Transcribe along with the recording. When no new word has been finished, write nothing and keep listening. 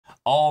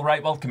All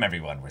right, welcome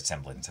everyone. We're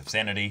Semblance of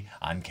Sanity.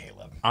 I'm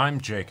Caleb.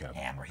 I'm Jacob.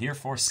 And we're here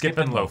for Skip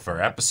and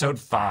Loafer, episode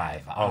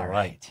 5. All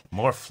right.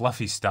 More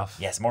fluffy stuff.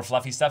 Yes, more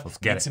fluffy stuff. Let's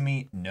get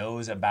Mitsumi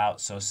knows about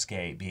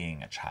Sosuke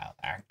being a child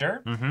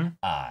actor.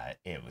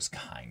 It was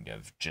kind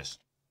of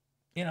just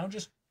no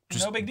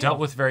big deal. Dealt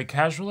with very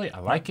casually. I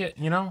like it,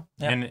 Yep.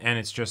 and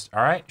it's just,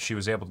 all right, she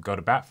was able to go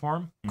to bat for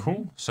him.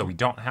 Cool. So we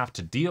don't have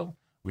to deal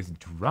with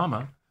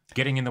drama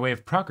getting in the way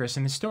of progress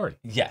in the story.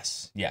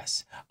 Yes.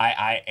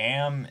 I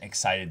am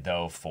excited,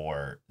 though,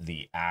 for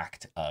the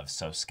act of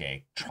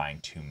Sosuke trying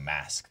to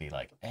mask the,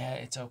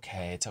 it's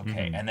okay.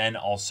 And then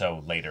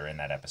also later in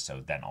that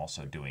episode, then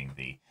also doing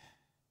the,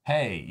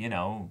 hey,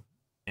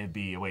 it'd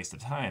be a waste of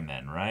time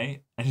then,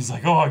 right? And he's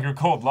like, oh, you're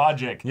cold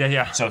logic.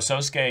 Yeah. So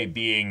Sosuke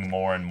being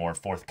more and more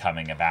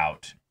forthcoming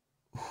about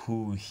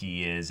who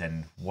he is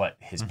and what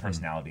his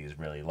personality is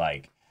really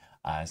like.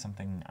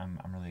 Something I'm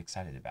really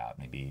excited about.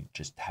 Maybe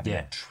just having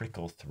it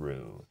trickle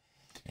through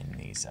in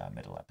these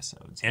middle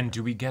episodes. And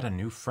do we get a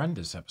new friend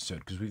this episode?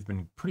 Because we've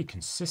been pretty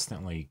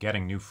consistently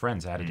getting new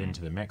friends added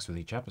into the mix with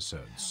each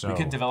episode. So we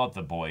could develop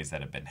the boys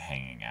that have been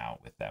hanging out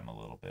with them a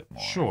little bit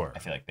more. Sure. I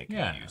feel like they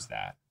could use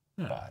that.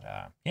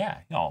 Yeah.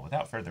 But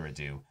without further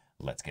ado,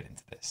 let's get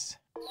into this.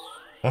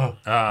 Oh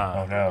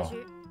no.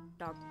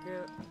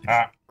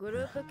 グル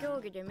ープ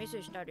競技でミ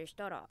スしたりし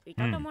たらい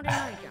たたまれ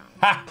ないじゃん。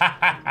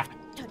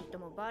二人と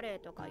もバレエ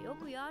とかよ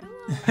くやる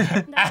わ。だ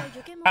から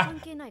受験も関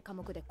係ない科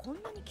目でこ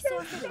んなに競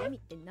わせる意味っ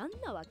て何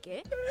なわ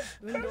け？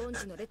運動音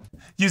痴のレッ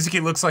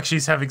Yuzuki looks like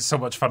she's having so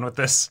much fun with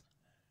this.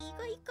 意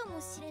外かも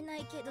しれな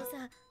いけど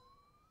さ、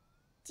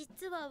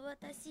実は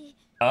私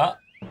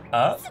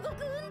すご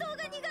く運動が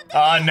苦手。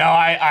No,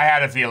 I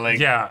had a feeling.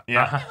 Yeah. で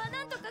は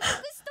なんとか隠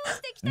し通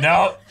してきた。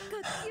 No.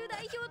 学級代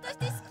表とし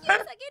て士気を下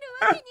げる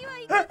わけには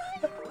いかない。い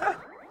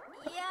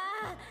や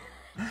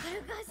ー、軽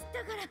かし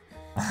たから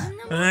こん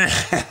なもん。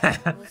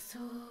そ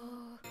う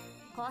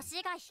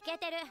腰が引け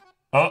てる。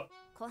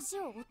腰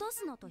を落と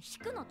すのと引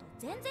くのと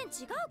全然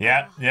違うか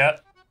ら。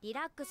Yeah. リ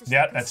ラックスし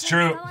て腰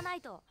を使わな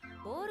いと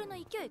ボールの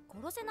勢い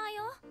殺せない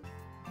よ。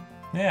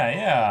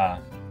Yeah.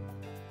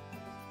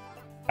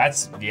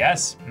 That's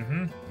yes.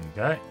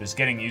 Okay. Just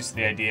getting used to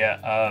the idea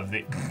of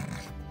the.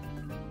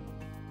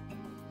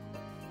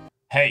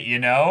 Hey, you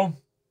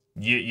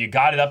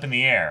got it up in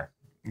the air.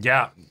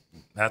 Yeah,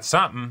 that's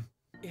something.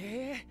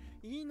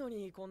 いいの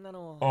にこんな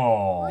の。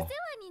Oh. お世話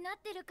になっ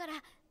てるから、な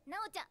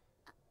おちゃん、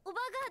おば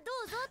がど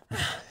うぞって。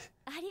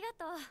ありが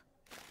と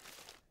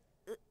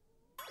う。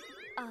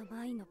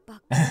甘いのばっ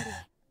かり。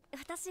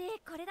私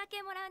これだ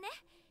けもらうね。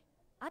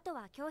あと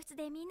は教室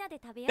でみんなで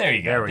食べよう。 There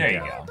you go. There you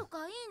なん go. と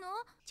かいいの？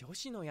女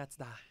子のやつ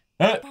だ。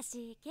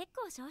私結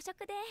構小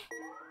食で。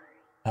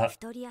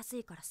太りやす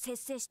いから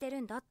節制してる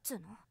んだっつう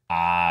の。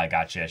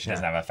Gotcha. She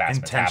doesn't have a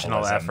fast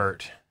Intentional metabolism.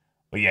 effort.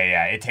 Well,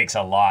 yeah. It takes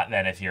a lot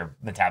then if your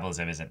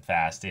metabolism isn't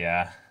fast.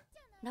 Yeah.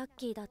 ラッ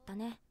キーだった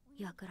ね、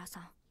岩倉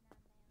さ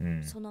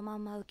ん。そのま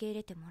んま受け入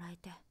れてもらえ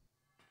て。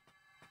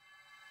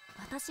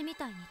私み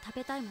たいに食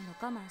べたいもの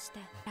我慢して、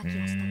キラキ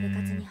ラした部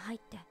活に入っ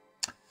て、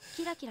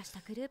キラキラした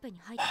グループに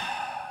入っ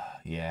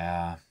て。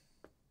Yeah.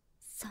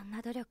 そん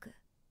な努力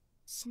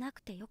しな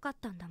くてよかっ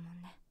たんだも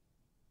んね。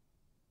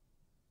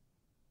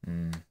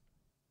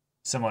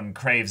Someone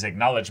craves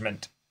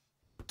acknowledgement.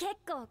 結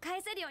構返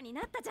せるように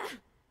なったじゃん。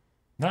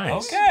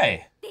 Nice.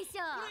 Okay. でし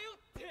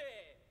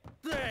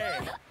ょ。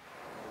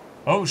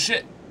 Oh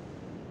shit.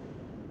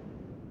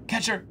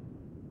 Catch her.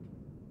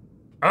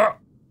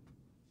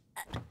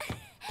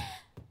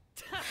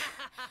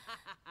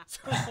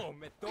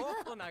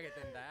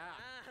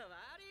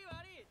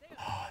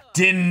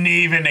 Didn't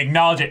even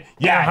acknowledge it.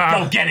 Yeah,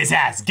 go get his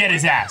ass. Get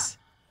his ass.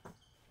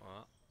 今日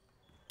は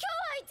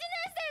1年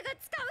生が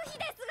使う日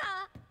ですが。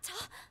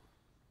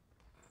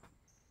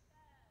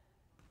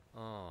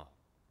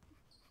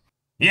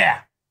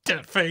Yeah.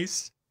 Dead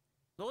face.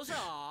 どうし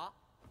た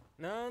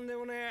なんで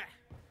もね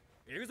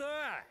え。行くぞ。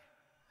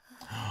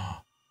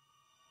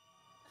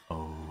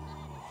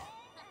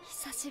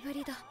久しぶ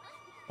りだ。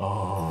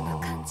 Oh. この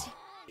感じ。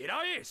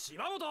偉い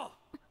柴本。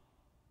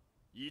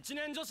一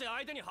年女子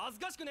相手に恥ず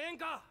かしくねえん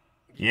か。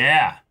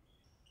 Yeah.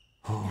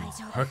 大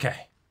丈夫。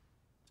 Okay.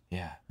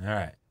 Yeah. All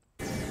right.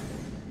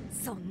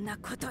 そんな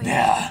ことよ。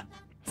 Yeah.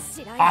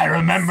 I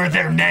remember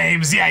their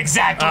names. Yeah,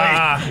 exactly.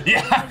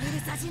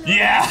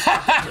 Yeah.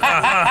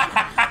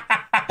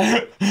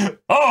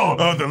 Oh,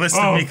 the list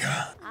of Mika.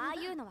 ああ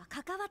いうのは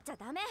関わっちゃ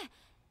ダメ。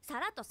さ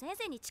らっと先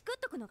生にチクっ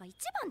とくのが一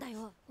番だ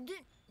よ。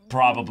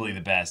 Probably the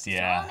best. 正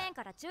Yeah. 面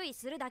から注意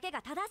するだけ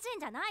が正しいん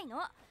じゃないの。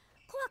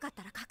怖かっ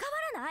たら関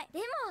わらない。で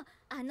も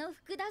あの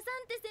福田さんっ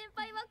て先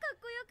輩はかっ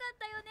こよかっ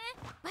たよね。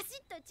バシ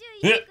ッと注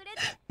意してく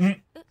れ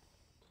て。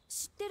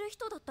知ってる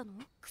人だったの？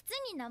靴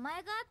に名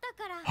前があっ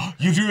たから。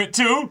You do it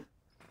too?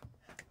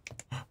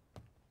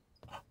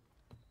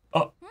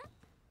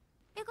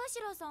 江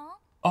頭さん？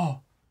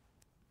 Oh.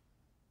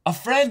 A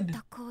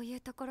friend. こういう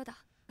ところ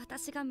だ。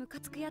私がムカ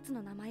つくやつ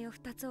の名前を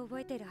2つ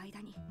覚えてる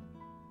間に。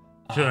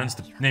 She learns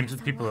the names of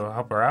the people who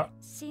help her out.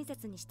 親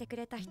切にしてく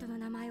れた人の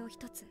名前を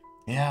一つ。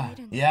 Yeah,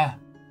 yeah.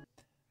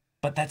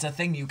 But that's a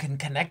thing, you can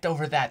connect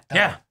over that though.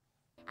 Yeah.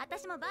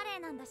 私もバレエ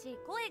なんだし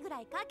声ぐら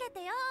いかけ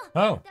てよ。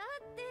 Oh. だっ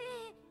て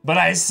But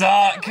I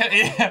saw... Yeah, 運動が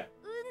苦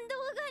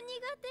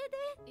手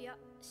で。いや、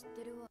知っ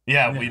てるわ。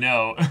 yeah, we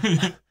know.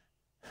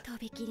 と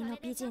びきりの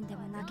美人で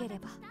もなけれ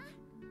ば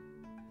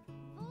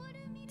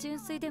純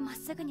粋でまっ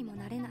すぐにも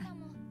なれない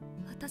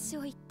私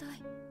を一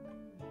体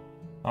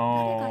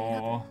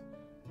Oh.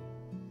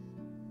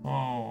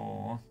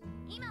 Oh.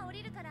 今降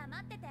りるから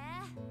待ってて。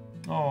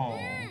 Oh.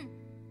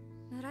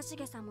 村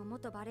重さんも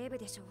元バレー部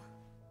でしょ。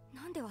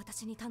なんで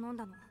私に頼ん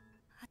だの？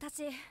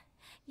私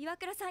岩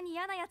倉さんに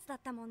嫌なやつだっ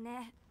たもん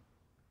ね。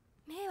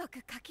迷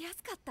惑かけや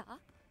すかった？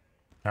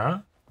 Huh?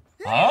 あ？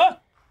 そんなこ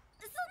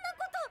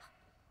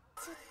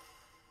と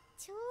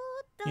ちょっ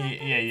と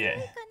いやいやか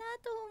な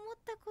と思っ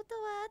たこと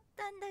はあっ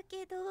たんだ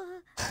けど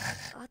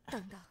あった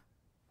んだ。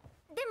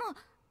でも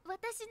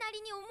私な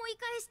りに思い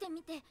返して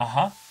みて、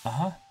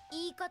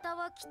言い方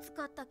はきつ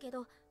かったけ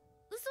ど嘘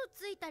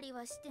ついたり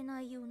はして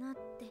ないよなっ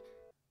て。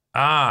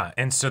 Ah,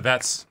 and so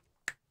that's...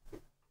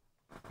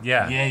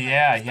 Yeah.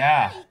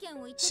 Yeah.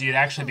 So you'd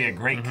actually be a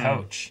great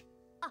coach.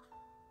 あ、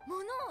も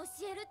のを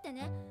教えるって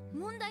ね、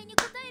問題に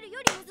答える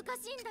より難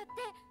しいんだって。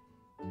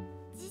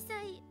実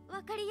際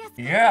わかりやす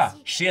く Yeah,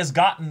 she has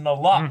gotten a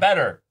lot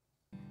better.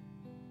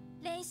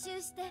 練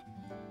習して。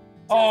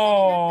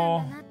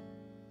 Oh.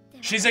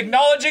 She's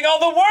acknowledging all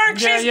the work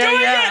she's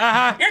doing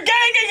it! You're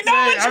getting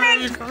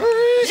acknowledgement!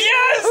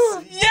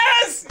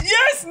 Yes!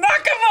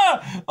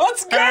 Nakama!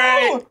 Let's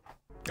go!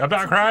 I'm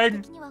not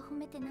crying.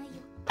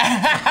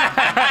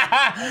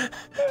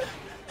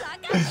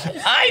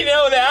 I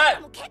know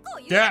that!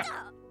 Yeah.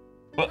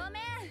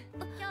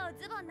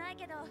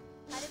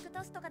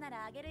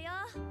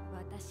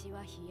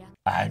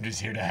 I'm just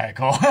here to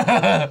heckle.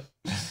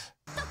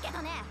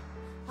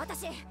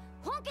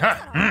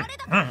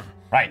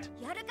 Right.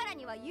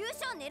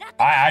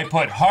 I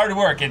put hard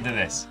work into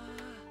this.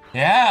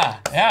 Yeah.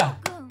 何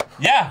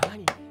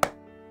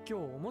今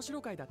日面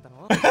白会だった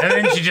の And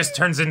then she just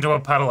turns into a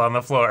puddle on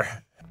the floor.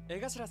 江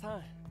頭さ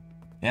ん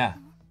Yeah.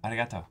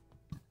 Arigato.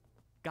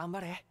 頑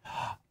張れ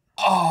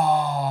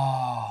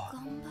Oh.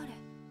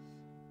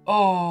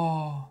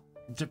 Oh.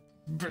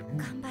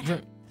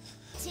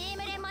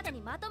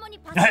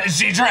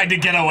 She tried to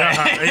get away.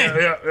 Yeah.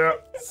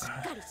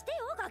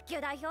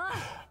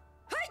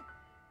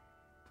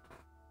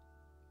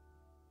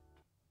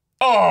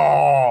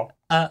 Oh.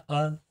 That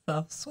was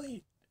so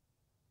sweet.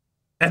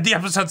 And the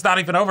episode's not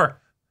even over.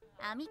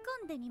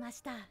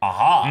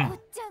 Aha.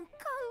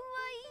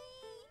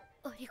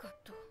 ありが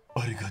とう。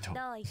ありがとう。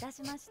どういた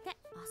しまして。あ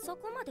そ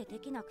こまでで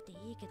きなくて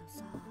いいけど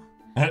さ。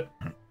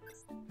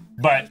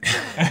But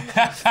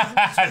it's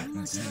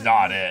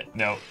not it.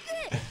 No.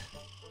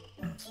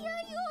 気合を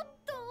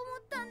と思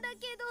ったんだ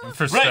けど。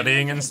 For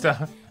studying and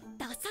stuff.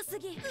 ダサす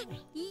ぎ。家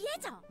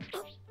じゃん。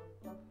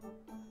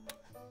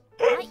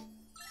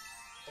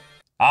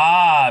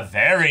 Ah,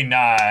 very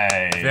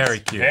nice. Very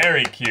cute.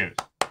 Very cute.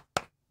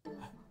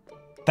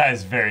 That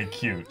is very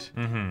cute.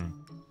 Mm-hmm.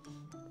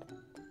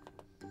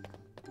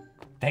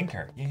 Thank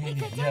her.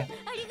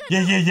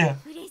 Yeah.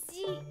 嬉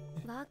しい。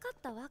わかっ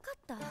た。あ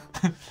あ、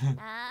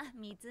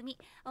みつみ、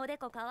おで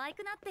こ可愛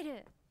くなって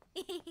る。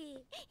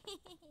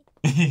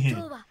今日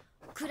は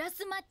クラ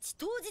スマッチ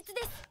当日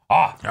です。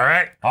Ah, All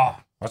right.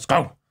 Let's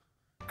go.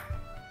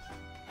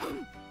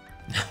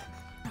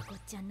 こっ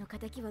ちゃんの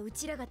敵はう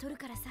ちらが取る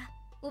からさ。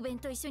お弁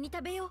当一緒に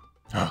食べよう。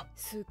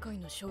数回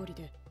の勝利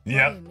で。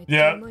Yep.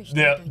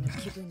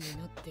 気分に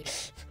なってる。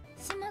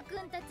島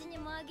くんたちに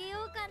もあげ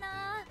ようか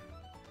な。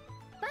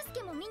バス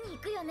ケも見に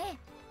行くよね。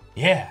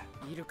Yeah.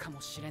 いるか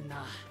もしれん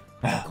な。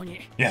ここ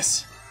に。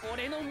Yes.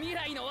 俺の未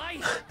来の愛。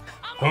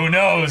 Who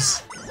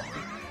knows?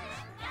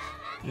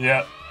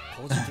 Yep.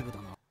 ポジティブだ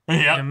な。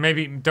 And Yep.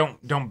 maybe don't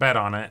bet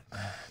on it.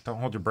 Don't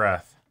hold your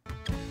breath.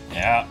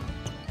 Yeah.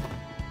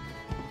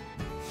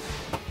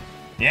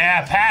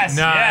 Yeah, pass.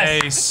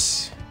 Nice.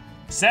 Yes.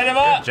 Set him Good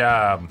up.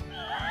 job.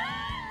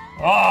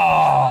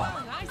 Oh.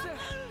 ナイス。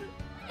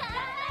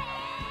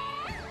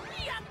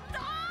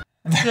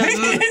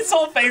 His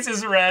whole face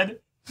is red.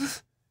 向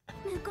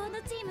こう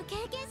のチーム経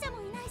験者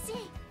もいないし、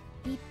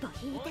一歩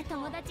引いて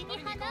友達に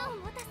花を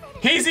持たせる。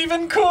 He's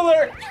even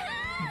cooler.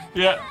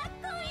 Yeah.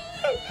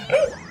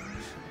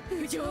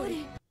 不条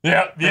理。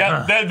 Yep.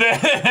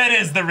 That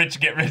is the rich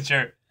get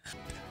richer.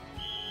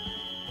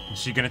 Is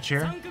she gonna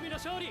cheer? 3組の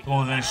勝利。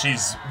 Well, then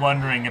she's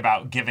wondering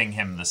about giving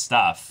him the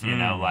stuff, you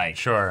know, like.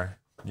 Sure.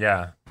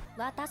 Yeah.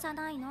 渡さ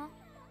ないの？なんか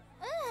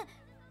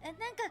話し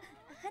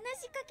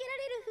かけら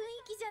れる雰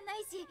囲気じゃな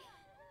いし、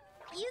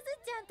ゆず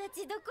ちゃんた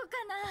ちどこか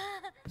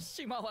な。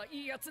島は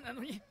いいやつな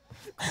のに、こ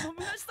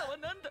の虚しさは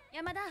なんだ。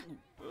山田。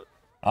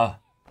 Oh.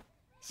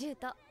 シュー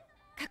ト、か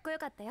っこよ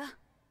かったよ。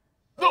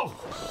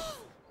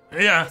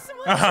 Yeah.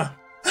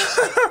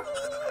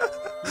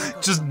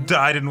 Just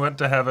died and went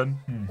to heaven.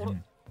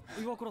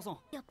 岩倉さん。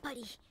やっぱ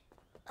り危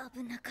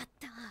なかっ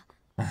た。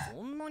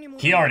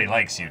 He already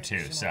likes you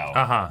too, so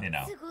you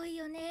know. すごい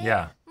よね。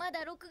 Yeah. ま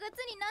だ6月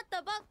になっ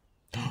たばっ。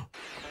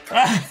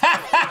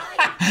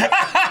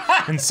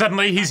 And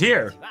suddenly he's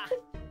here.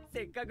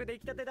 せっかく出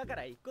来たてだか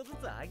ら一個ず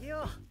つあげよ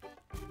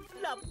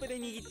う。ラップで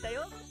握った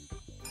よ。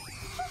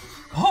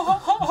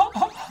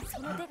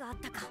その手があっ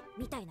たか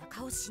みたいな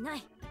顔しな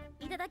い。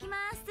いただきま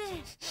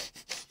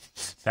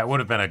す。 That would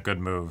have been a good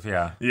move,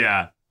 yeah.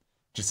 Yeah.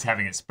 Just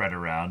having it spread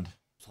around.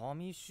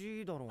 寂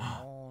しいだろう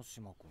な、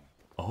島君。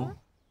Oh.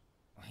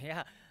 い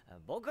や、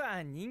僕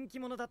は人気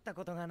者だった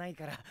ことがない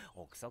から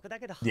憶測だ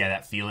けど。Yeah,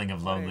 that feeling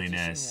of 彼自身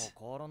loneliness. は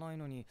変わらない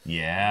のに、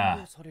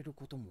 Yeah. される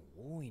ことも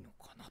多いの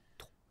かな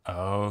と。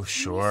 Oh,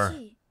 sure.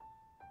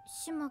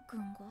 島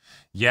君が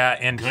Yeah,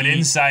 and Good he,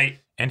 insight.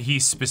 and he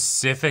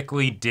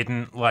specifically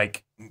didn't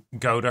like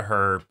go to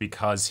her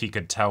because he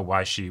could tell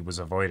why she was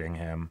avoiding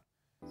him.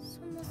 そ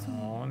もそ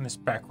も Oh, and this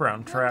background な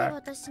んで track.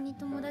 私に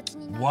友達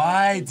になる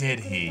Why did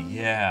he?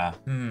 Yeah.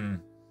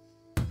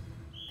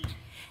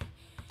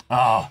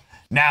 Oh,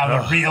 now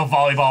the real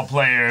volleyball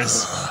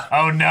players.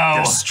 Oh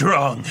no.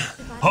 Strong.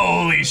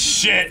 Holy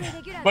shit.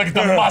 Look at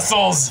the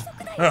muscles.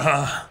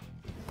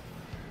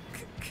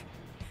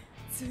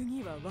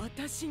 次は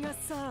私が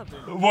サー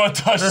ブ。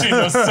 Watashi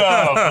no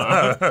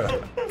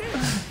sub.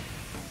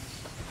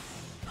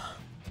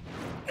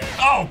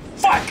 Oh,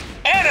 fuck.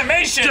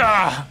 Animation.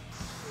 Ah!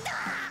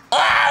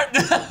 プ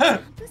サー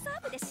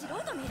ブで素人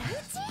狙い撃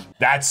ち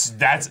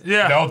That's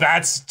Yeah. no,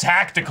 that's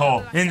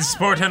tactical. In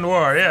sport and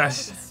war,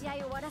 yes. 試合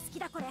終わらす気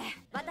だこれ。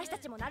私た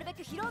ちもなるべ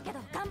く拾うけど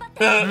頑張っ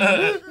て。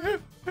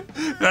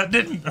 That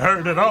didn't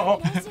hurt at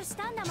all. 練習し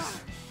たんだもん。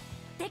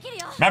できる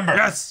よ。 Remember,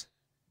 Yes.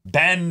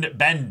 bend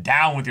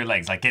down with your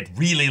legs, like get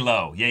really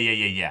low. Yeah, yeah,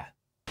 yeah, yeah.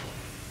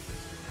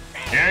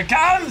 Here it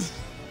comes.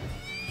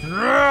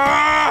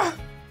 Ah!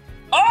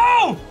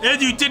 Oh,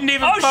 And you didn't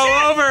even Oh, fall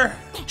shit! over.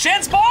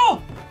 chance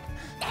ball.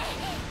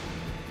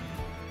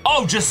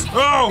 Oh, just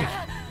Oh,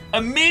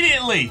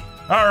 immediately.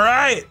 all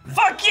right.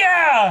 Fuck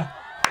yeah.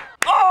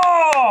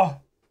 Oh,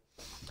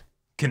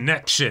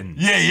 Connection.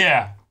 yeah,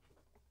 yeah.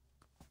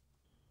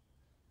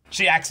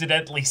 She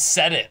accidentally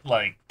said it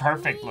like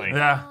perfectly.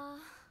 Yeah.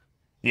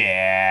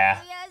 Yeah.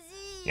 悔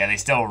しい。 Yeah, they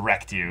still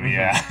wrecked you.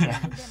 Yeah. で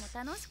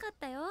も楽しかっ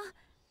たよ。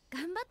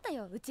頑張った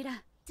ようちら。う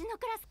ちの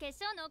クラス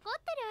決勝残っ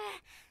て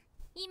る。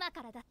今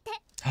からだって。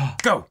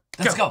 Go.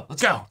 Let's go.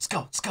 Let's go. Go. Let's go.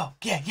 Let's go.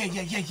 Yeah, yeah,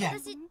 yeah, yeah, yeah.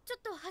 私ちょ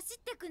っと走っ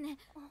てくね。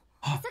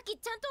さっき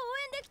ちゃんと応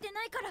援できて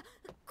ないから、こ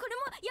れ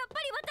もやっぱ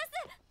り渡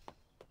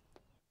す。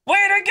 Way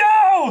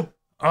to go!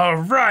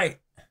 All right.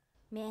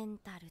 メン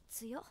タル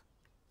強。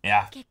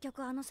 Yeah. 結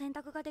局あの選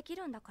択ができ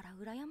るんだから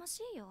羨ま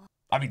しいよ。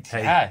 I mean,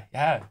 Hey. yeah,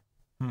 yeah.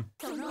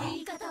 その言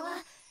い方は、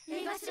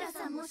レガシラ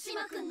さんも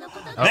島君のこ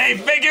とで。 They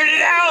figured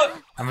it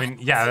out! I mean,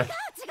 yeah. 違う。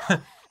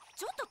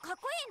ちょっとかっ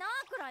こいいな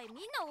くらいみん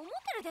な思っ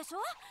てるでしょ。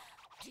っ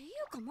てい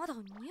うかまだ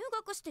入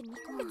学して2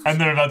ヶ月。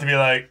 And they're about to be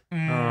like,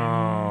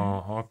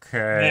 Oh,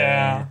 okay.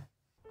 yeah.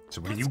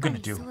 So what are you gonna 確か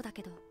に do? そうだ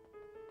けど、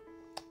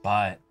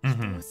 But, 人を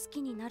Mhm. 好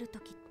きになると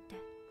きって、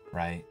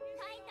 right.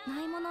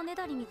 ないものね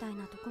だりみたい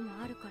なとこも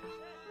あるから。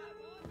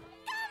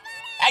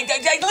 I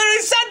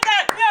literally said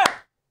that!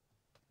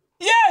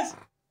 Yeah! Yes!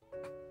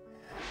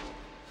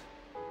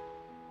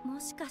 も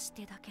しかし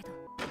てだけど、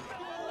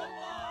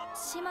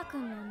島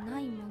君のな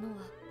いもの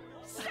は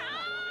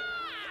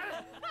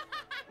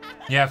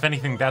Yeah, if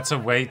anything, that's a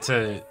way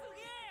to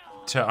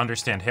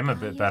understand him a あ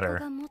あいう bit 子 better.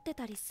 が持って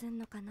たりすん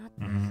のかなっ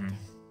て思って。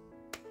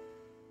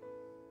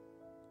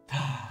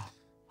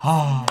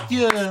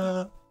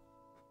 Yeah.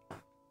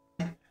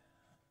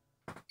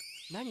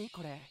 何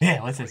これ？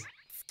 Yeah, what's this?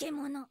 漬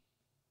物。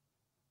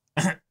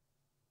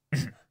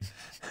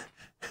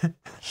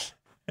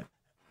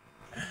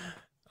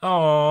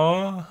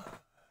 Oh,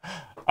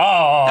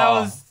 Oh. that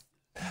was.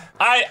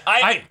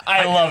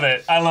 I love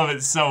it. I love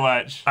it so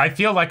much. I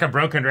feel like a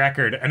broken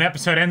record. An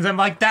episode ends, I'm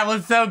like, that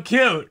was so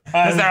cute.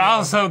 Because they're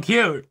all so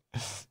cute.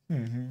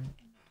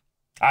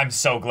 I'm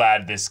so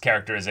glad this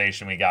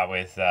characterization we got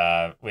with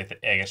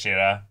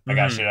Egashira.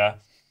 Egashira.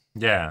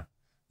 Yeah.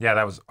 Yeah,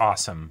 that was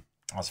awesome.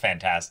 That was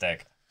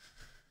fantastic.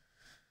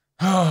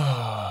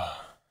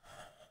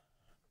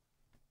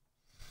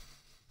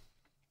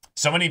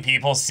 So many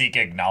people seek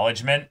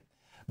acknowledgement,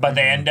 but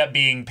they end up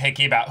being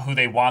picky about who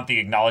they want the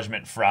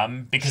acknowledgement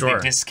from because Sure.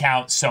 they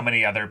discount so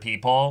many other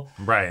people.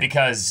 Right.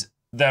 Because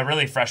the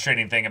really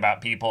frustrating thing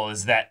about people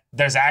is that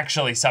there's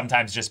actually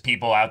sometimes just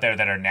people out there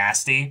that are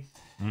nasty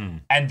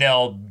and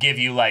they'll give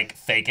you like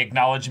fake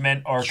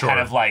acknowledgement or Sure. kind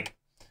of like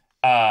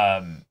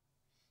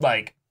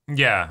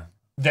Yeah.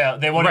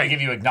 they won't Right. even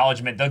give you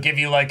acknowledgement. They'll give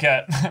you like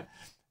a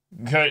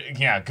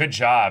good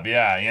job.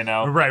 Yeah, you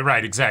know.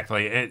 Right,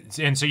 exactly.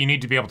 And so you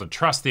need to be able to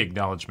trust the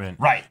acknowledgement.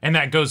 Right. And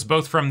that goes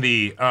both from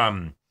the,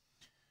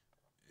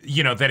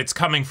 you know, that it's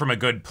coming from a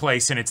good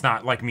place and it's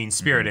not like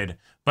mean-spirited.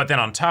 But then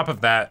on top of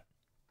that,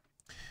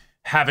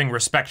 having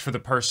respect for the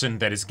person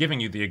that is giving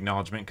you the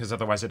acknowledgement, because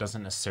otherwise it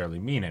doesn't necessarily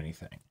mean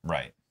anything.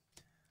 Right.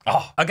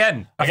 Oh,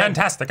 Again, a Again,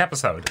 fantastic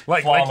episode.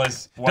 Like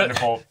flawless,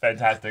 wonderful,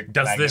 fantastic.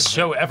 Does this magnificent.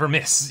 show ever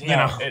miss? You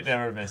No, know? it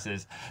never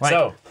misses. Like-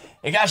 So,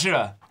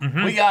 Igashira,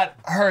 we got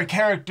her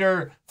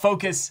character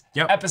focus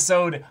Yep.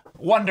 episode.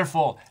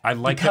 Wonderful. I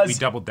like that we because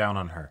doubled down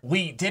on her.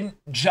 we didn't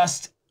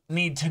just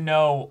need to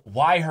know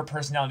why her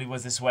personality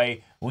was this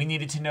way. We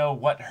needed to know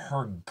what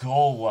her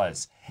goal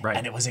was. Right.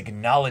 And it was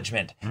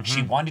acknowledgement.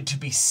 She wanted to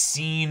be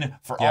seen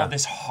for all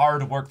this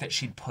hard work that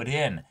she'd put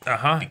in.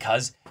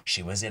 Because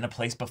she was in a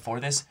place before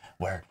this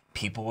where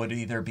people would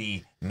either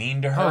be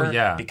mean to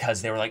her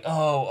because they were like,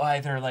 oh,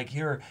 either like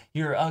you're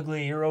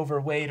ugly, you're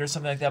overweight or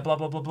something like that, blah,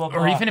 blah, blah, blah, blah.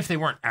 Or even if they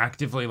weren't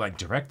actively like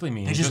directly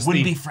mean. They just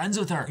wouldn't be friends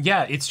with her.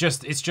 Yeah, it's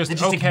just They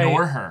just okay.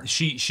 ignore her.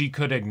 She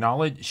could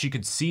acknowledge, she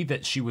could see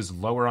that she was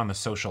lower on the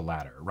social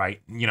ladder,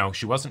 right? You know,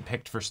 she wasn't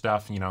picked for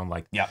stuff, you know,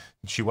 like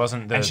she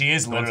wasn't the, and she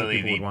is the ones that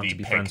literally people would want the to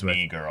be pick friends with.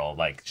 me girl.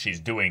 Like she's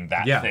doing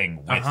that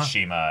thing with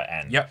Shima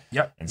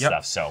and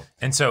stuff. So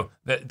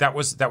that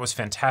was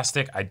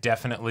fantastic. I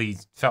definitely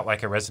felt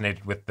like I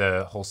resonated with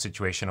the whole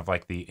situation of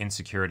like the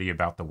insecurity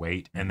about the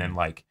weight, and then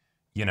like,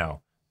 you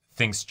know,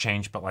 things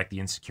change, but like the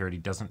insecurity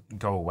doesn't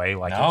go away.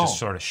 Like it just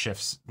sort of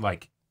shifts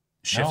like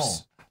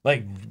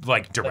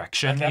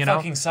direction. That you know,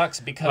 fucking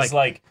sucks because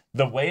like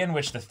the way in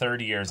which the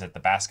third years at the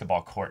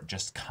basketball court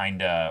just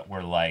kind of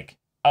were like,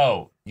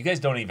 oh, you guys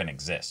don't even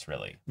exist,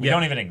 really. We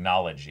don't even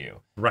acknowledge you.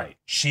 Right.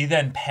 She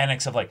then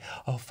panics of like,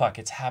 oh, fuck,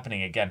 it's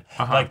happening again.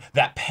 Like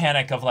that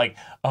panic of like,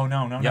 oh, no,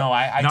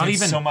 I Not did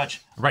even, so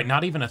much. Right,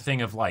 not even a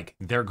thing of like,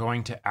 they're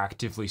going to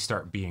actively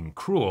start being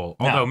cruel.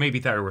 Although maybe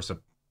there was a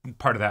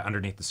part of that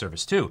underneath the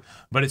surface too.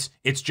 But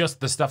it's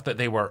just the stuff that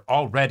they were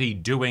already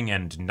doing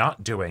and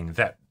not doing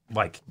that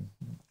like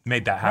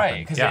made that happen.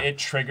 Right, because it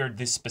triggered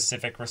this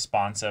specific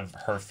response of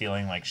her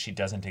feeling like she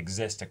doesn't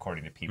exist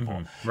according to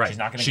people. Right. She's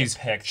not going to get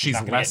picked. She's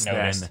not going less to get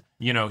noticed. than,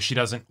 you know, she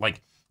doesn't,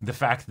 like, the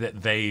fact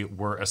that they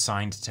were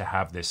assigned to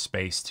have this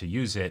space to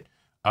use it,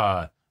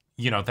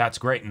 you know, that's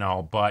great and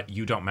all, but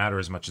you don't matter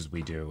as much as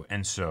we do.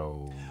 And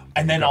so...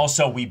 And then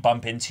also we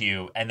bump into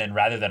you, and then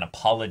rather than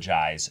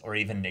apologize or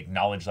even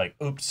acknowledge like,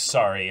 oops,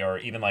 sorry, or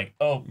even like,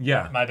 oh,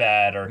 my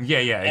bad, or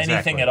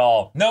anything at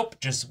all. Nope,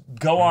 just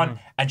go on.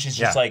 And she's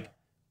just like,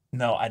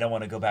 no, I don't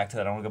want to go back to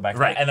that. I don't want to go back to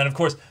that. And then, of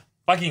course,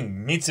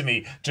 fucking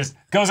Mitsumi just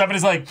goes up and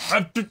is like,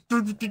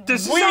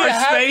 this is we our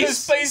have space. this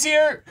space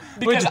here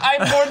because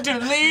I'm going to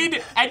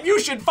lead and you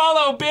should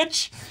follow,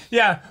 bitch.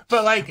 Yeah,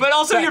 but like... But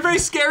also you're very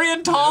scary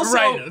and tall, so...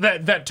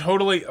 Right, that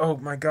totally... Oh,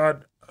 my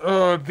God.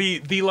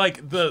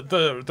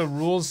 The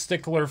rules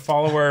stickler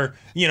follower,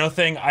 you know,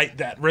 thing,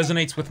 that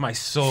resonates with my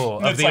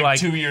soul. It's like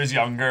 2 years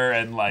younger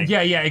and like...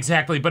 Yeah,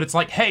 exactly. But it's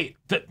like, hey...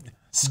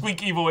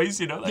 Squeaky voice,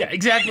 you know? Like, yeah,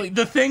 exactly.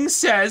 The thing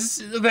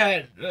says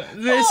that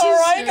this all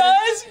right,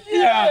 guys.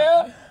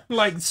 Yeah.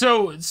 Like,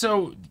 so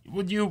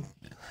would you...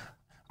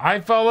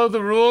 I follow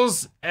the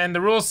rules, and the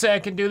rules say I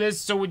can do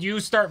this, so would you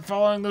start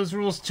following those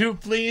rules too,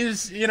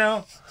 please? You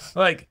know?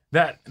 Like,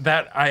 that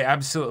I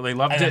absolutely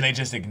loved it. And then they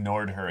just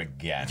ignored her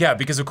again. Yeah,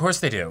 because of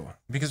course they do.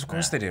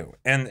 They do.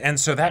 And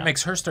so that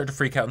makes her start to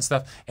freak out and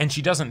stuff, and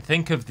she doesn't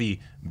think of the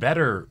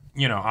better,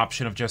 you know,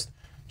 option of just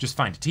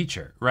find a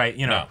teacher, right?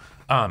 You know?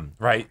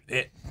 Right?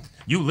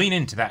 You lean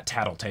into that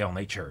tattletale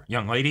nature,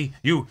 young lady.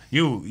 You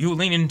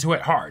lean into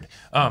it hard.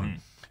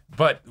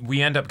 But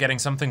we end up getting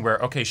something where,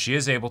 okay, she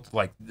is able to,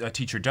 like, a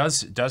teacher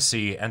does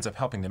see, ends up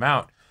helping them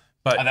out.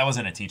 But that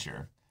wasn't a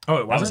teacher. Oh,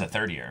 it wasn't? That was a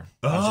third year.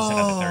 That was just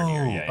another third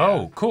year. Yeah.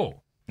 Oh,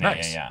 cool.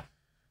 Nice.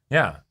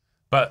 Yeah.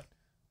 But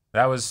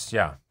that was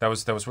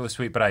really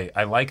sweet. But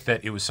I like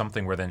that it was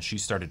something where then she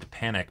started to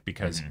panic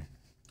because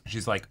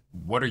she's like,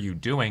 what are you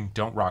doing?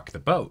 Don't rock the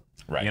boat.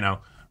 Right. You know?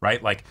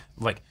 Right? Like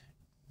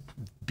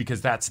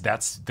because that's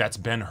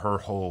been her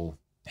whole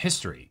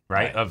history,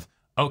 right? Of,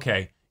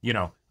 okay, you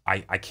know,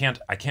 I can't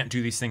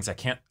do these things. I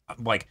can't,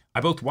 like,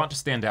 I both want to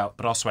stand out,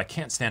 but also I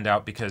can't stand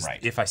out because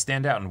if I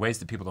stand out in ways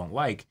that people don't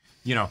like,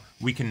 you know,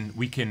 we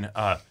can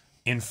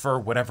infer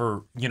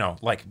whatever, you know,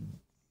 like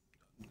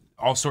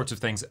all sorts of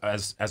things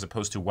as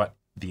opposed to what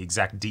the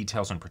exact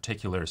details and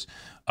particulars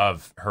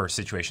of her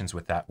situations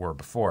with that were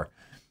before.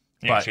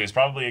 Yeah, she was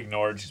probably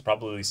ignored. She's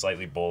probably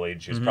slightly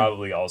bullied. She was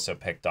probably also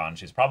picked on.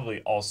 She's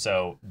probably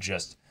also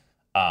just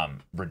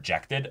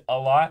rejected a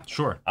lot.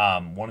 Sure.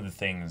 One of the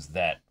things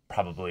that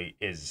probably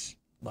is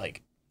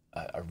like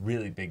a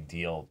really big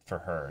deal for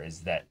her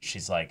is that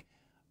she's like,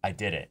 I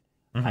did it.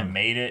 I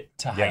made it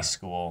to high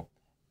school,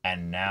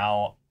 and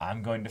now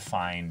I'm going to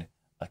find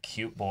a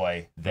cute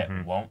boy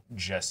that won't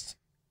just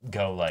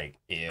go like,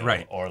 ew,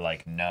 or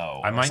like,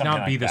 no. I might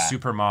not be the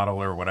supermodel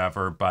or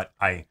whatever, but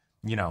I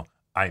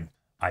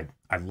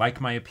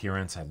like my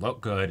appearance. I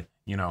look good.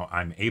 You know,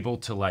 I'm able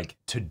to like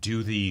to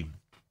do the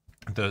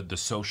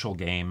social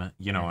game,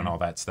 you know, and all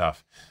that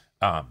stuff.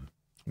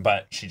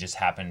 But she just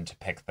happened to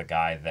pick the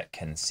guy that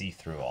can see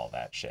through all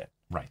that shit.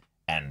 Right.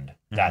 And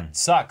that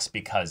sucks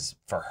because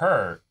for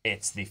her,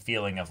 it's the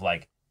feeling of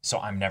like, so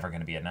I'm never going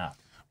to be enough.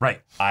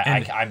 Right.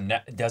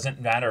 It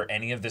doesn't matter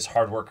any of this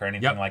hard work or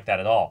anything like that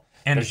at all.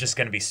 And there's just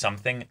going to be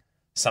something.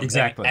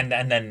 Exactly. And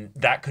then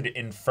that could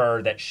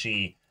infer that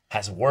she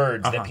has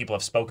words that people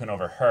have spoken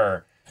over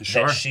her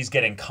that she's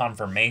getting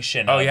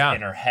confirmation of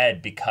in her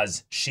head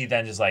because she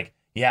then just like,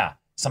 yeah,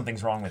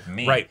 something's wrong with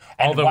me. Right.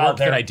 And All the while work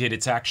that I did,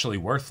 it's actually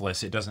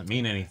worthless. It doesn't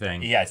mean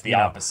anything. Yeah, it's the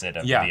opposite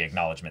of the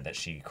acknowledgement that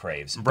she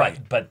craves. Right.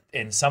 But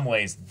in some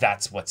ways,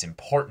 that's what's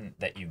important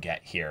that you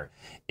get here,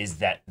 is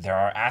that there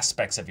are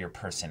aspects of your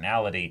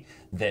personality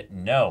that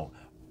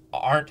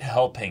aren't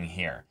helping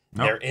here.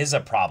 Nope. There is a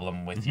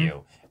problem with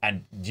you.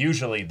 And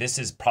usually this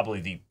is probably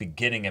the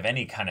beginning of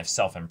any kind of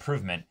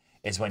self-improvement,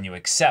 is when you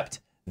accept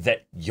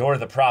that you're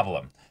the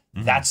problem.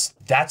 That's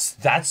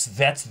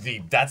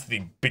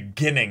the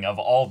beginning of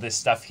all this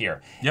stuff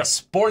here. Yep.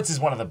 Sports is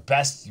one of the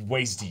best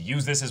ways to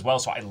use this as well.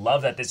 So I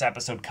love that this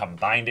episode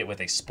combined it with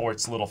a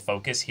sports little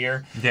focus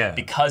here. Yeah.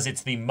 Because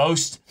it's the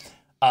most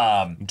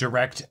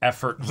direct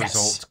effort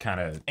result kind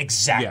of.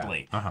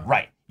 Exactly. Yeah.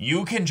 Right.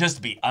 You can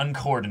just be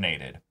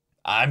uncoordinated.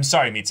 I'm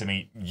sorry,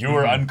 Mitsumi,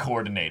 you're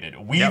uncoordinated.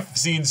 We've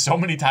seen so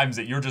many times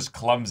that you're just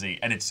clumsy,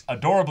 and it's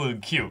adorable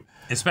and cute.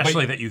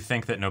 Especially that you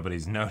think that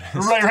nobody's noticed.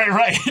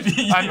 Right.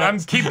 I'm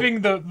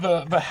keeping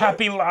the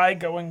happy lie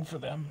going for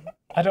them.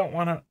 I don't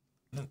want to.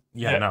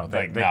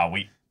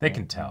 They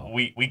can tell.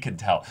 We can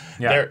tell.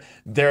 Yeah.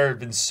 There have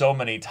been so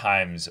many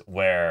times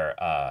where,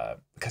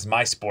 because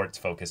my sports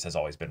focus has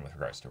always been with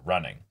regards to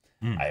running.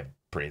 I have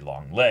pretty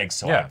long legs,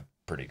 so I have a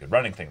pretty good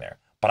running thing there.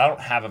 But I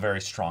don't have a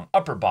very strong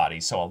upper body,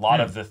 so a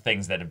lot of the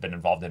things that have been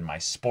involved in my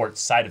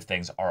sports side of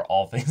things are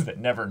all things that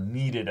never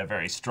needed a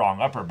very strong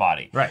upper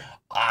body. Right.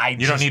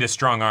 You don't need a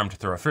strong arm to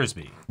throw a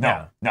frisbee.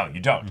 No, you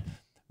don't.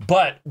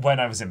 But when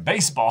I was in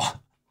baseball,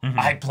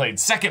 I played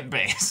second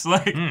base.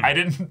 I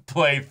didn't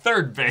play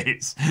third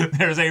base.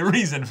 There's a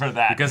reason for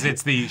that. Because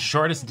it's the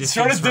shortest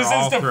distance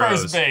to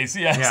first base.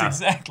 Yes,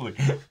 exactly.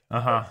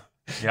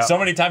 Yep. So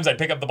many times I'd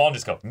pick up the ball and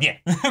just go, yeah.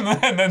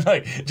 And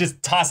then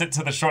just toss it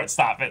to the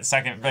shortstop at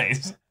second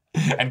base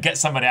and get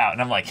someone out.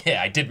 And I'm like, yeah,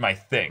 I did my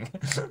thing.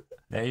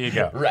 There you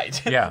go.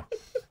 Right. Yeah.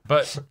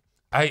 But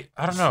I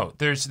don't know.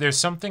 There's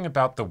something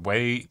about the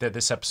way that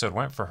this episode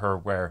went for her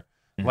where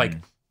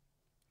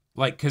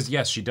because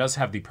yes, she does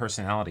have the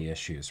personality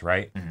issues,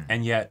 right?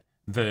 And yet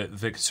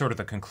the sort of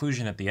the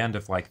conclusion at the end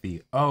of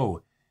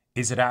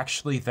is it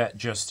actually that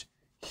just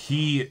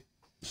he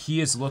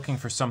is looking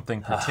for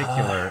something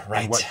particular,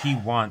 and what he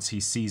wants he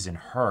sees in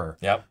her,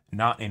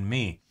 not in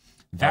me.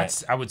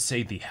 That's, I would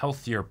say, the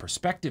healthier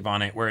perspective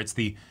on it, where it's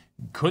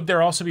could there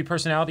also be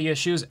personality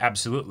issues?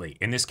 Absolutely.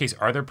 In this case,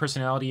 are there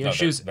personality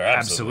issues? There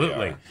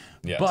absolutely.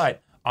 Yes.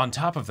 But on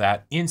top of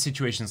that, in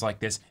situations like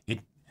this,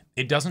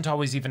 it doesn't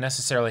always even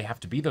necessarily have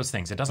to be those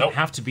things. It doesn't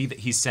have to be that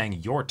he's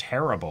saying you're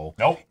terrible.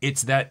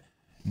 It's that,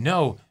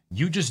 no,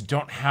 you just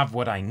don't have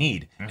what I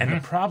need. And the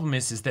problem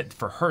is that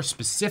for her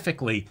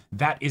specifically,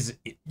 that is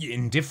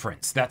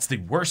indifference. That's the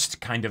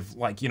worst kind of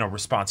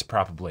response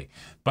probably.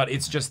 But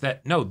it's just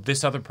that, no,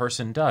 this other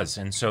person does.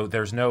 And so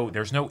there's no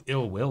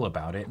ill will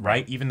about it,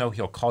 right? Even though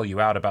he'll call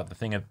you out about the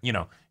thing of,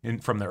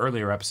 from the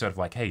earlier episode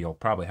of hey, you'll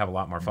probably have a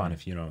lot more fun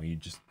if, you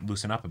just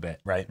loosen up a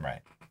bit, right?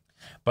 Right.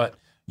 But,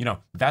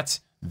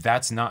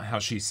 that's not how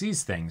she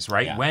sees things,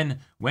 right? Yeah. When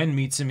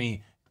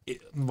Mitsumi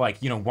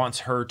wants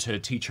her to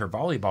teach her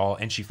volleyball,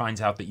 and she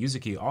finds out that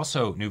Yuzuki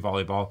also knew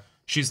volleyball,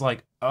 she's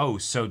like, oh,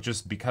 so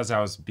just because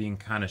I was being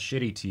kind of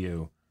shitty to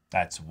you,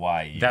 that's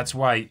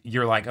why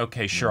you're like,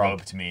 okay, sure,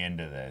 roped me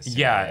into this.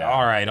 Yeah,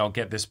 all right, I'll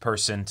get this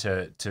person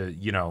to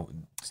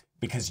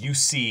because you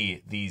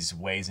see these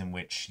ways in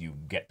which you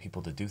get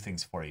people to do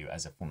things for you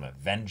as a form of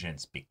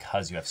vengeance,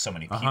 because you have so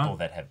many people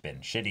that have been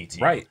shitty to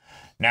you. Right.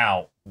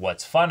 Now,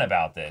 what's fun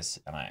about this,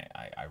 and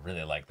I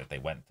really like that they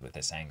went with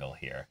this angle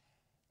here,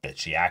 that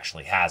she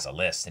actually has a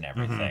list and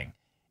everything,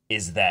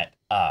 is that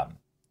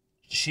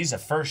she's a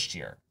first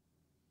year.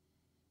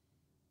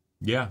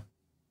 Yeah.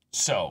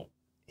 So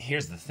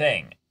here's the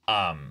thing.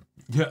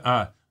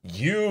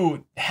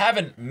 You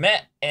haven't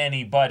met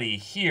anybody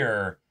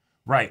here,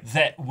 right,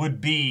 that would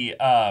be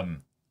how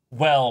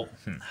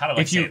do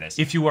I say this?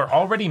 If you are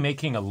already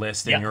making a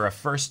list and you're a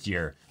first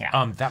year,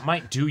 that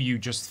might do you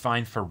just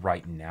fine for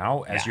right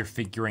now as you're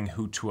figuring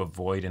who to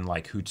avoid and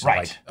who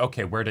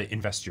to where to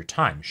invest your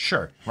time.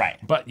 Sure. Right.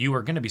 But you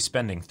are going to be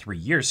spending 3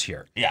 years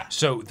here. Yeah.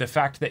 So the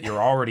fact that you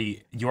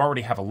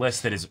already have a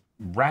list that is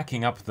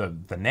racking up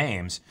the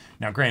names.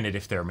 Now, granted,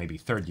 if they're maybe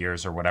third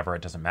years or whatever,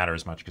 it doesn't matter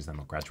as much because then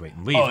they'll graduate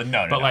and leave. Oh,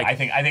 no. I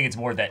think it's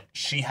more that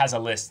she has a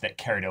list that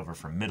carried over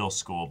from middle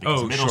school,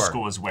 because middle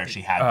school is where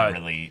she had the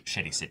really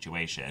shitty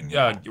situation.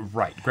 Right.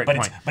 Great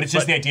point. But it's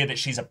just the idea that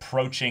she's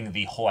approaching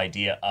the whole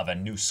idea of a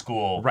new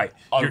school. Right.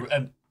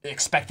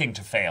 Expecting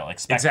to fail.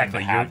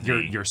 Exactly.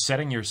 You're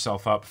setting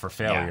yourself up for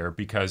failure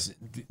because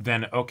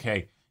then,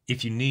 okay,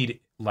 if you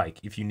need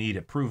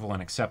approval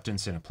and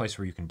acceptance in a place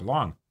where you can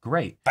belong,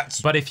 great.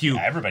 But if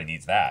everybody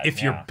needs that.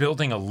 If you're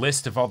building a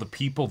list of all the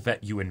people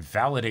that you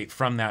invalidate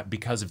from that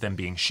because of them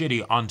being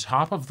shitty, on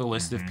top of the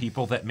list of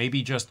people that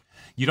maybe just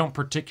you don't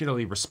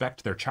particularly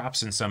respect their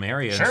chops in some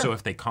area, and so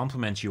if they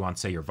compliment you on,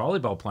 say, your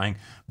volleyball playing,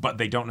 but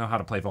they don't know how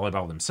to play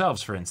volleyball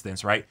themselves, for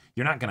instance, right?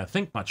 You're not going to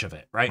think much of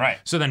it, right? Right.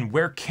 So then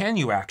where can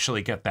you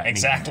actually get that?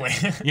 Exactly.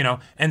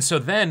 And so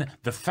then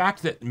the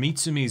fact that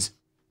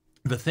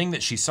the thing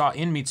that she saw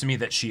in Mitsumi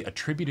that she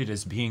attributed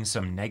as being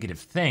some negative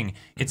thing,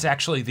 it's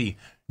actually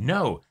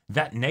no,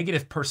 that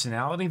negative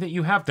personality that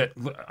you have, that,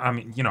 I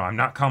mean, you know, I'm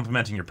not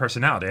complimenting your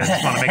personality. I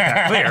just want to make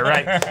that clear,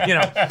 right? You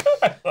know,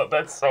 I love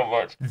that so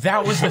much.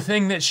 that was the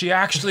thing that she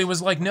actually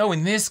was like, no,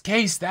 in this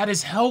case, that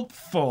is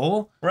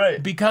helpful.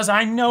 Right. Because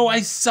I know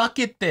I suck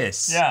at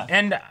this. Yeah.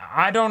 And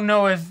I don't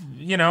know if,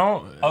 you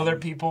know, Other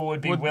people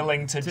would be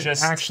willing to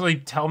just actually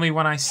tell me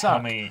when I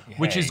suck. me,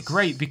 which is hey,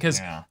 great because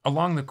yeah.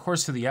 along the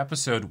course of the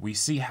episode, we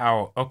see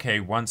how, okay,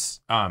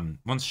 once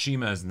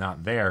Shima is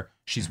not there,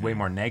 she's way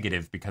more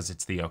negative because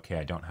it's the, okay,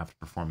 I don't have to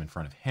perform in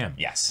front of him.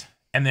 Yes.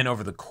 And then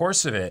over the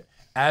course of it,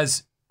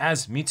 as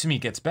Mitsumi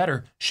gets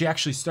better, she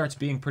actually starts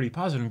being pretty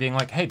positive and being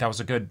like, hey, that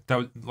was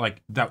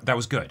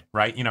good,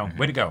 right? You know,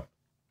 way to go.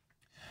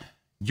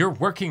 You're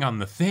working on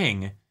the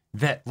thing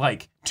that,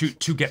 like,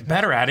 to get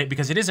better at it,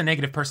 because it is a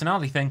negative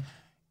personality thing,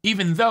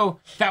 even though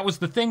that was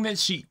the thing that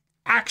she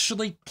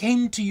actually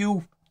came to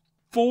you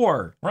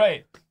for.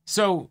 Right.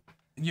 So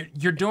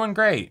you're doing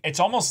great. It's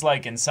almost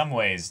like, in some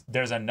ways,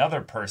 there's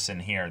another person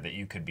here that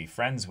you could be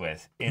friends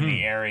with in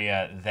the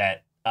area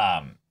that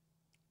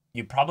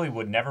you probably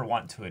would never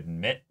want to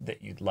admit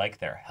that you'd like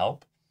their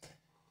help.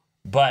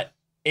 But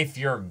if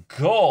your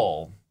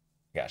goal,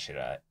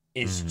 Gashira,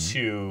 is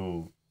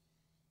to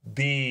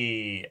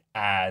be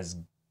as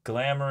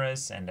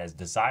glamorous and as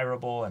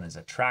desirable and as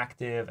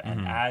attractive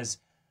and as,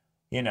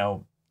 you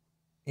know,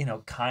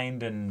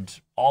 kind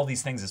and all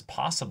these things as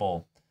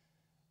possible,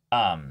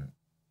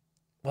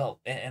 well,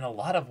 in a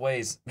lot of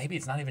ways, maybe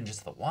it's not even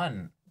just the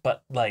one,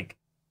 but like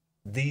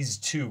these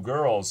two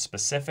girls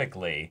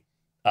specifically,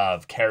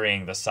 of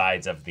carrying the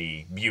sides of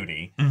the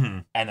beauty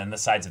and then the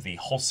sides of the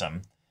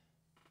wholesome.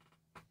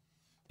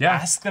 Yeah.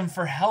 Ask them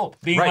for help.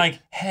 Being Right.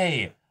 like,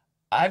 hey,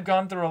 I've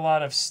gone through a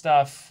lot of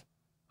stuff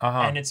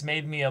and it's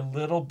made me a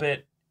little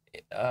bit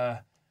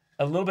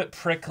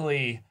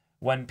prickly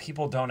when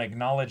people don't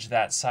acknowledge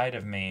that side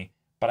of me,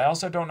 but I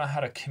also don't know how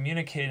to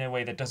communicate in a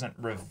way that doesn't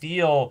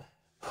reveal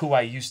who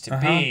I used to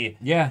be.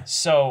 Yeah.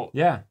 So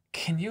Yeah.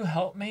 can you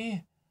help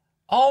me?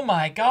 Oh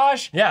my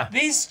gosh. Yeah.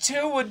 These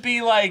two would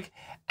be like,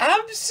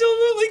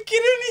 absolutely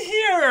get in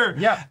here.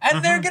 Yeah.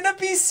 And they're going to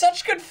be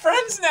such good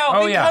friends now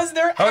Oh, yeah. because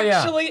they're Oh, yeah.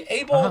 actually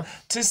able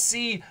to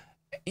see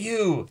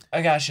you,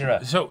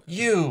 Agashira. So-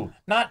 you,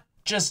 not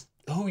just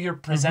who you're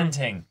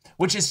presenting,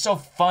 which is so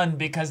fun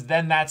because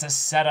then that's a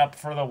setup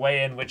for the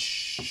way in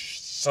which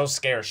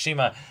Sosuke or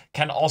Shima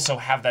can also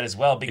have that as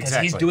well, because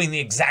he's Exactly. doing the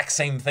exact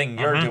same thing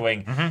you're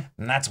doing. And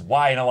that's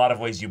why in a lot of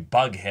ways you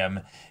bug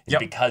him, is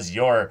because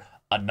you're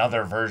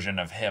another version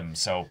of him.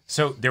 So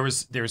there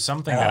was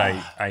something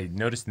that I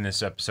noticed in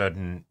this episode,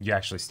 and you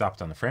actually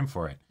stopped on the frame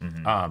for it.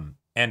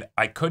 And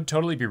I could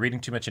totally be reading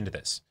too much into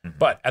this,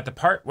 but at the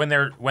part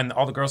when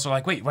all the girls are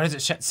like, wait, why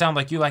does it sound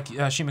like you like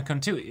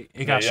Shima-kun too,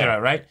 Igashira,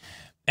 right?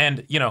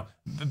 And, you know,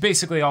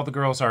 basically all the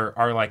girls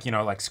are like, you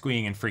know, like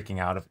squeeing and freaking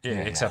out,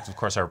 except of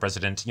course our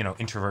resident, you know,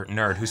 introvert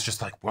nerd who's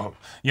just like, whoa,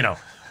 you know.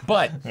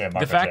 But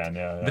the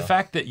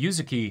fact that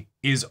Yuzuki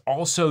is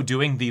also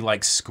doing the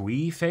like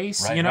squee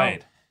face, you know,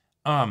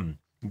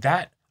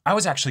 that I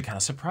was actually kind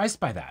of surprised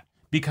by that,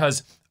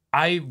 because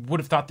I would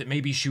have thought that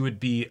maybe she would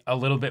be a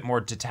little bit more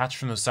detached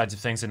from those sides of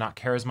things and not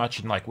care as much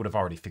and like would have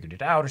already figured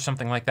it out or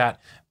something like that.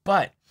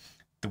 But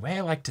the way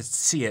I like to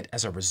see it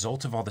as a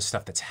result of all the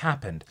stuff that's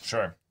happened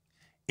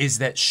is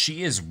that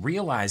she is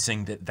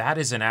realizing that that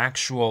is an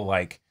actual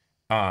like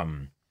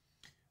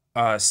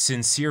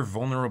sincere,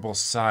 vulnerable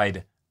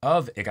side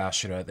of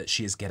Igashira that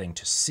she is getting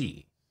to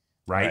see.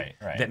 Right?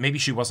 That maybe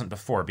she wasn't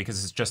before,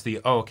 because it's just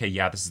the, oh, okay,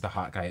 yeah, this is the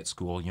hot guy at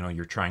school. You know,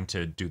 you're trying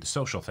to do the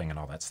social thing and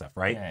all that stuff,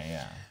 right?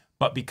 yeah.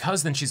 But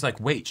because then she's like,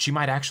 wait, she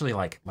might actually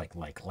like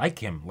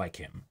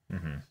him.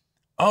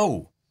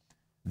 Oh,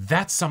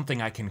 that's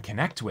something I can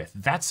connect with.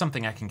 That's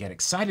something I can get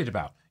excited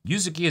about.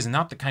 Yuzuki is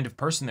not the kind of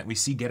person that we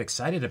see get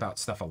excited about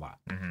stuff a lot.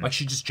 Like,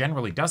 she just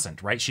generally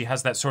doesn't, right? She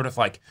has that sort of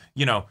like,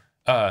 you know,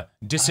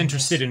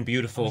 disinterested and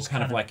beautiful,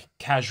 kind of like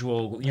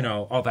casual, you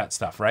know, all that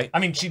stuff, right? I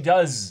mean, she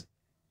does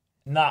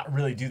not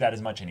really do that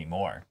as much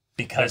anymore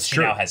because she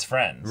now has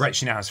friends. Right,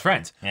 she now has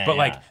friends. But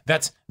like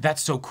that's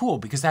so cool,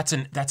 because that's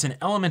an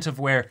element of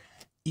where,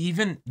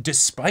 even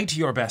despite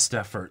your best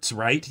efforts,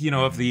 right? You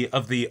know, of the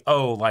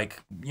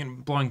like, you know,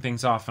 blowing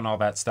things off and all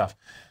that stuff.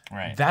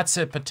 Right. That's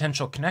a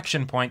potential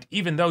connection point,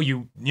 even though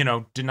you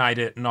know, denied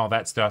it and all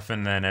that stuff,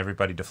 and then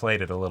everybody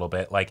deflated a little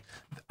bit. Like,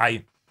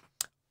 I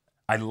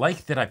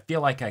like that. I feel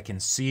like I can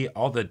see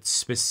all the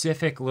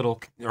specific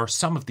little, or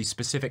some of the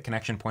specific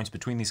connection points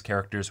between these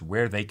characters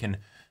where they can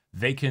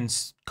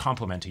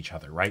complement each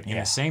other, right? In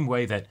the same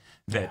way that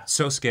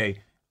Sosuke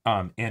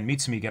and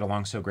Mitsumi get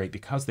along so great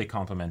because they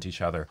complement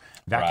each other.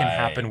 That can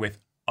happen with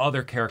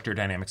other character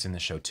dynamics in the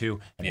show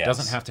too, and it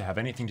doesn't have to have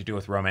anything to do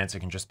with romance.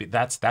 It can just be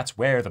that's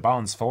where the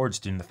bonds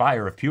forged in the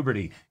fire of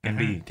puberty can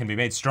be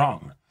made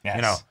strong.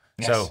 You know,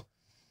 so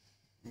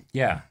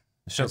yeah,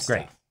 the show's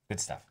great. Good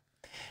stuff.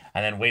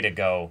 And then way to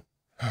go,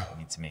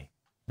 Mitsumi.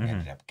 You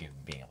ended up being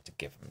able to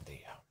give him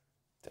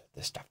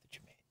the stuff that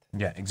you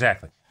made. Yeah,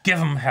 exactly. Give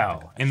him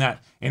hell in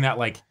that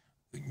like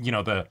you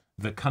know,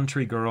 the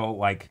country girl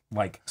like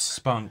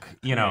spunk,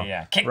 you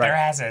know, kick their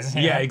asses.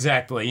 Yeah,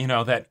 exactly. You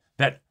know, that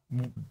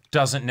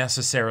doesn't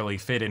necessarily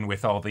fit in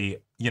with all the,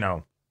 you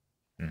know,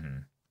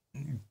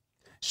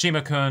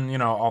 Shima-kun, you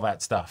know, all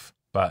that stuff.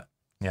 But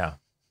yeah.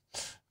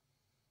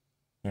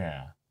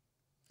 Yeah.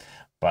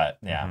 But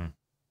yeah.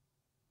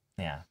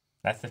 Yeah.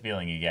 That's the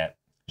feeling you get.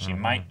 She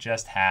might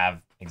just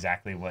have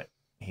exactly what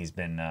he's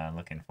been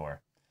looking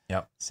for.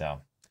 Yep.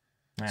 So,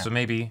 yeah. So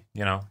maybe,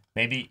 you know.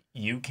 Maybe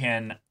you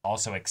can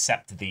also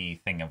accept the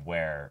thing of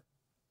where,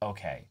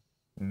 okay,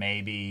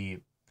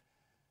 maybe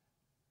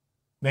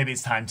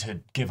it's time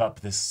to give up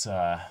this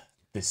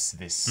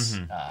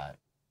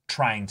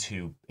trying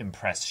to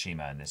impress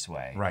Shima in this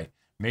way. Right.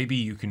 Maybe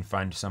you can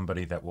find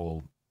somebody that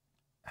will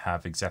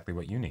have exactly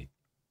what you need.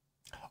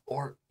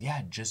 Or,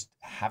 yeah, just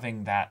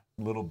having that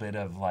little bit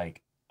of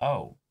like,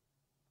 oh,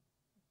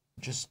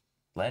 just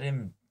let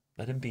him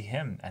be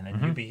him, and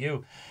then you be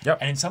you. Yep.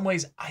 And in some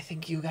ways, I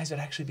think you guys would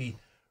actually be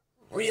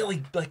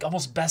really like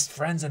almost best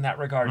friends in that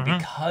regard,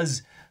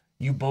 because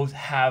you both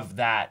have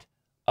that,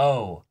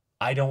 oh,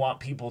 I don't want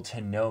people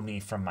to know me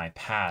from my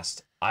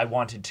past. I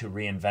wanted to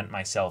reinvent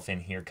myself in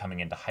here coming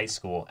into high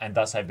school, and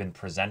thus I've been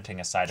presenting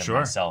a side of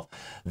myself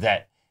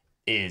that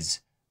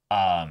is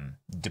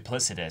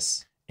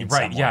duplicitous in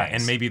some yeah, ways.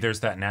 and maybe there's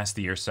that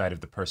nastier side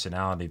of the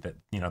personality that,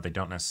 you know, they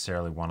don't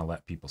necessarily want to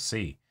let people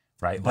see,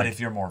 right? But like, if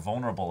you're more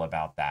vulnerable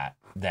about that,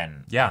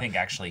 then I think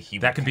actually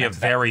that could be a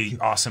very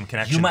awesome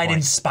connection. You might point.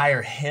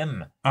 inspire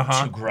him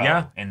to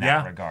grow in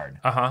that regard.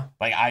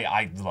 Like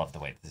I love the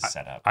way this is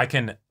set up. I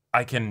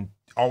can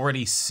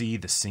already see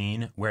the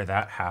scene where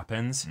that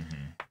happens,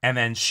 and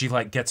then she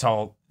like gets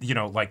all, you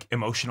know, like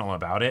emotional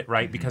about it,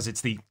 right? Because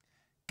it's the,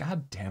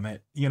 God damn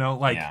it, you know,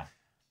 like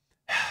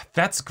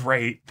that's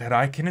great that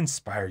I can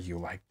inspire you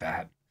like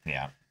that.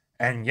 Yeah.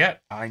 And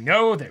yet I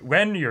know that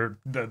when you're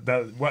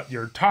the what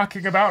you're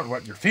talking about,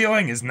 what you're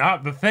feeling is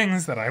not the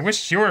things that I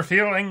wish you were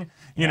feeling,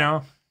 you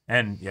know?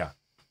 And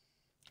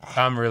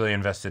I'm really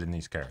invested in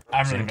these characters.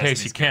 I'm really in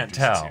case you can't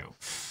tell. too.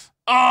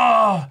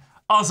 Oh,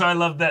 also I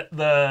love that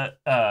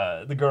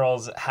the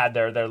girls had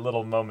their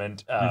little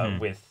moment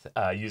with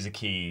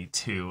Yuzuki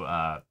to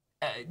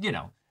you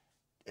know,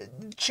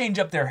 change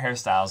up their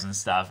hairstyles and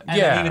stuff, and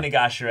then even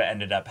Nagashira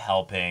ended up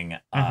helping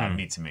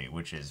Mitsumi,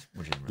 which is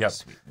really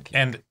sweet.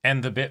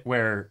 And the bit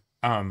where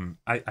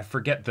I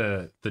forget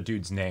the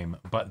dude's name,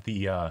 but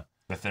the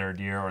third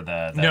year or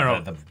the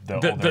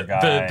older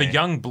guy, the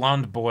young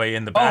blonde boy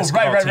in the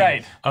basketball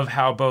team, of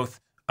how both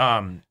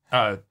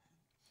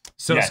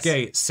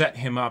Sosuke set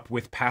him up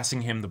with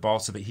passing him the ball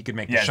so that he could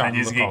make the shot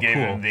and look all gave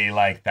cool. Him the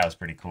like, that was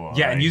pretty cool.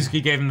 Yeah, and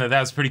Yuzuki gave him that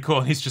was pretty cool,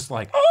 and he's just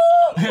like,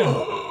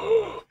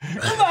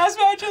 the last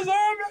matches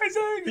are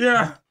amazing.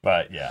 Yeah.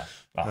 But yeah.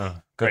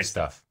 Good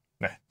stuff.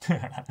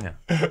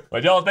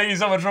 Well, y'all, thank you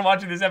so much for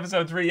watching this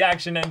episode's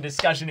reaction and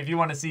discussion. If you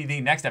want to see the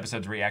next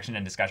episode's reaction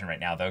and discussion right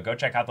now, though, go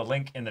check out the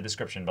link in the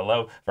description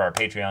below for our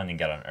Patreon. You can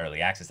get on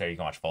early access there. You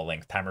can watch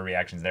full-length timer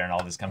reactions there, and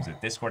all this comes with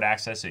Discord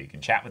access, so you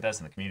can chat with us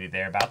in the community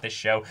there about this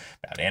show,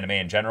 about anime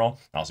in general.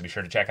 And also be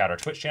sure to check out our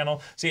Twitch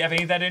channel, so you have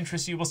any that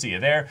interests you. We'll see you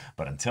there.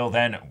 But until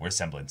then, we're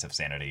Semblance of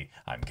Sanity.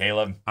 I'm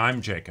Caleb.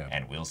 I'm Jacob.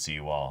 And we'll see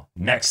you all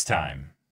next time.